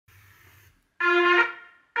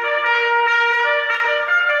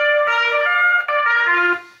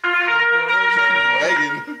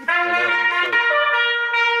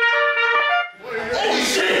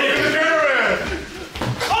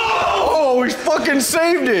fucking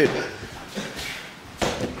saved it.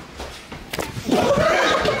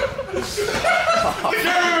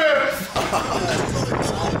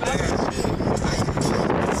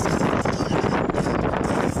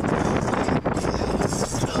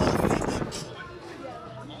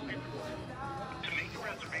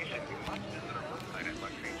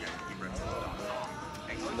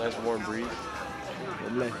 Nice warm breeze.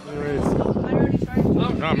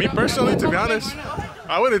 No, me personally, to be honest,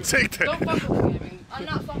 I wouldn't take that. I'm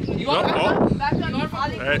not fucking you. No, Back on your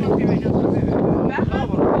body. Hey. Back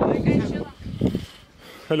on. Okay, chill.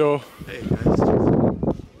 Hello. Hey guys.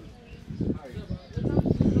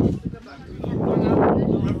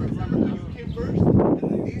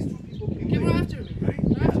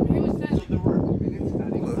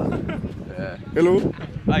 Hello.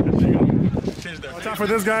 Watch out for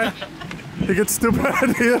this guy. He gets stupid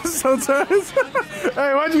ideas sometimes.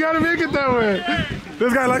 Hey, why'd you gotta make it that way?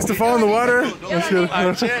 This guy likes to fall in the water. That's good. Hey,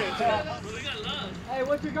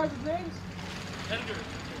 what's your guys' names? Edgar.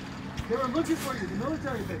 They were looking for you, the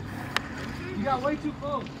military thing. You got way too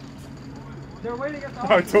close. They're waiting at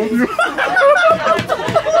the I told you.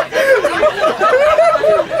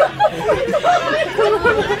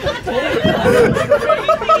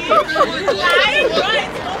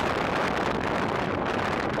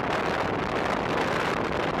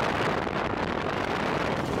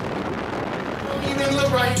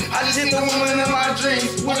 Right. I just hit the woman in my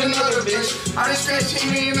dreams with another bitch. I just scratched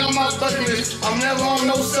me and I'm my fucking bitch. I'm never on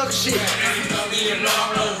no suck shit.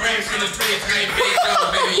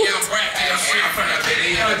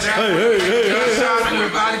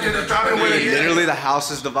 Literally, the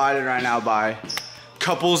house is divided right now by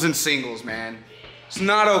couples and singles, man. It's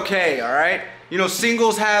not okay, all right? You know,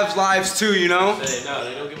 singles have lives too, you know? No,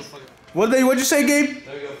 they don't give a fuck. What'd you say, Gabe?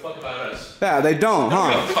 They don't give a fuck about us. Yeah, they don't, They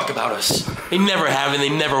don't huh? give a fuck about us. They never have and they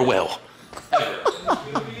never will. Ever.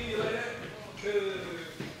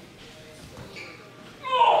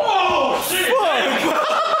 Oh, shit!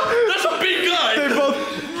 That's a big guy! They both.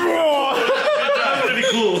 That's pretty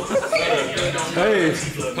cool.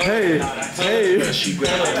 Hey.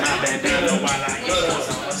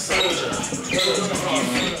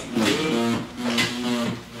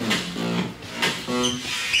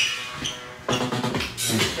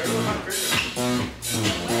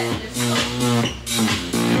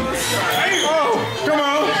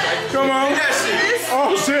 Come on.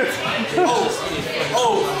 Oh shit.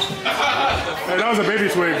 Hey, that was a baby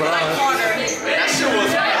swing, but That shit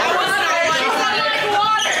was.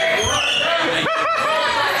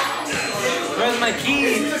 Where's my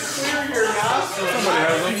keys? somebody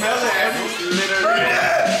has them.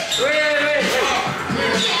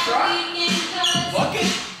 Bucket?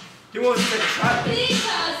 He wants to take a shot.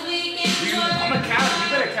 I'm gonna count. You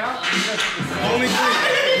better count. Only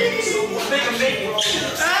three. Make him make it.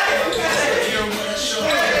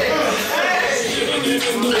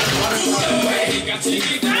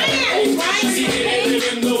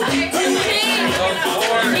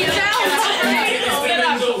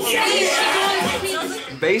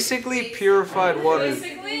 Basically purified water.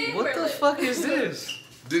 What the fuck is this?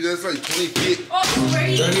 Dude, that's like 20 feet. Oh,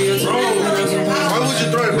 where Bro, why would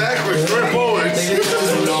you throw it backwards? Throw it forwards.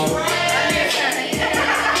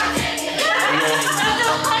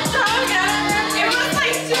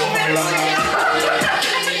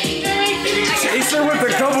 Chaser with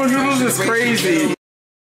a couple noodles is crazy.